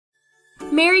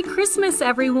Merry Christmas,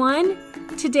 everyone!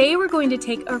 Today we're going to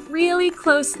take a really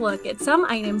close look at some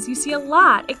items you see a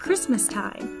lot at Christmas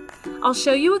time. I'll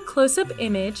show you a close-up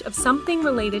image of something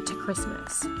related to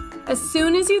Christmas. As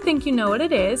soon as you think you know what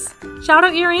it is, shout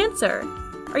out your answer.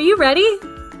 Are you ready?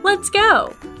 Let's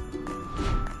go!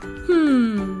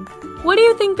 What do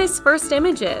you think this first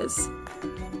image is?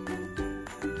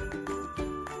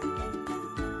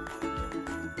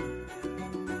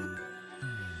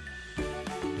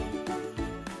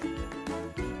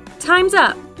 Time's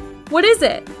up. What is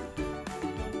it?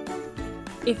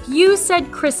 If you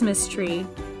said Christmas tree,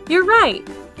 you're right.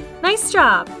 Nice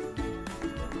job.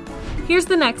 Here's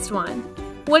the next one.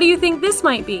 What do you think this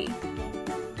might be?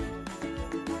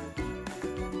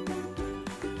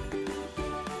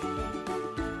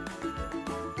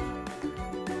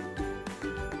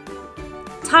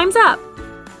 Time's up.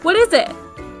 What is it?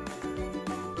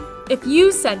 If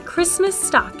you said Christmas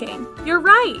stocking, you're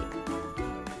right.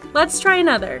 Let's try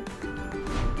another.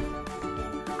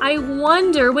 I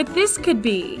wonder what this could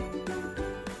be.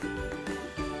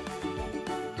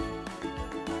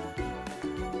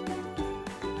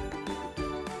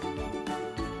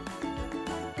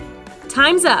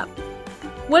 Time's up.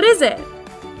 What is it?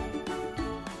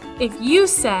 If you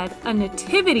said a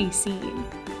nativity scene,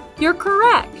 you're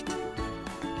correct.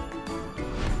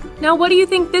 Now what do you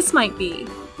think this might be?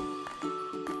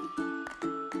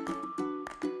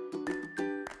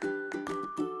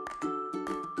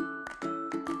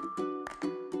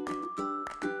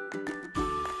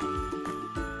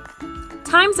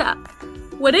 Time's up.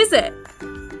 What is it?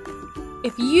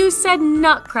 If you said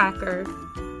nutcracker,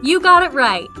 you got it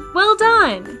right. Well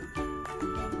done!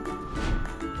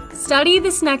 Study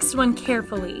this next one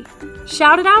carefully.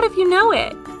 Shout it out if you know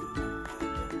it.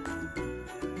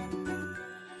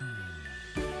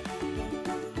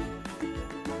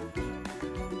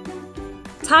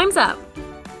 Time's up.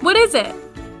 What is it?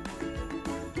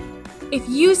 If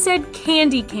you said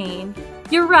candy cane,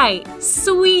 you're right.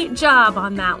 Sweet job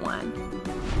on that one.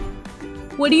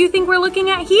 What do you think we're looking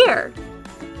at here?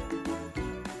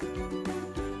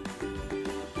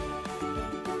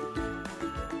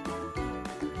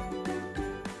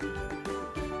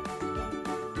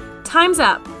 Time's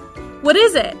up. What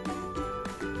is it?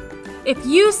 If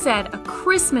you said a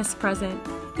Christmas present,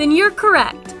 then you're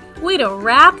correct. Way to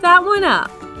wrap that one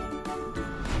up.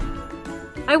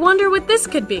 I wonder what this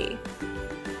could be.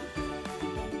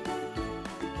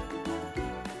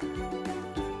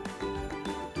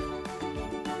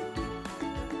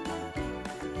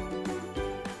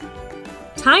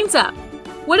 Time's up.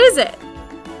 What is it?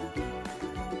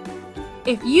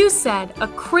 If you said a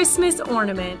Christmas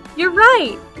ornament, you're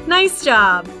right. Nice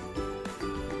job.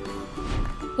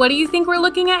 What do you think we're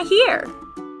looking at here?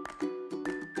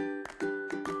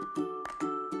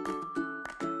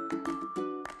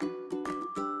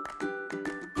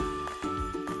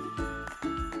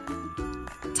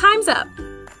 Time's up.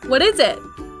 What is it?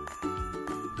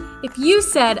 If you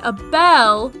said a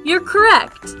bell, you're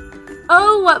correct.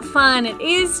 Oh, what fun it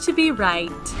is to be right.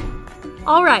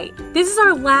 All right, this is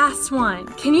our last one.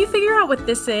 Can you figure out what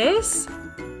this is?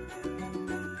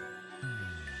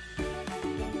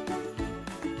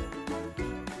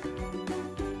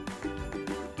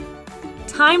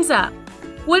 Time's up.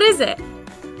 What is it?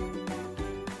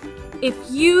 If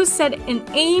you said an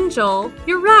angel,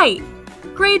 you're right.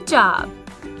 Great job.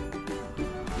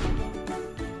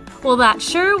 Well, that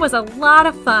sure was a lot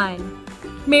of fun.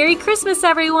 Merry Christmas,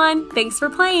 everyone! Thanks for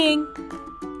playing!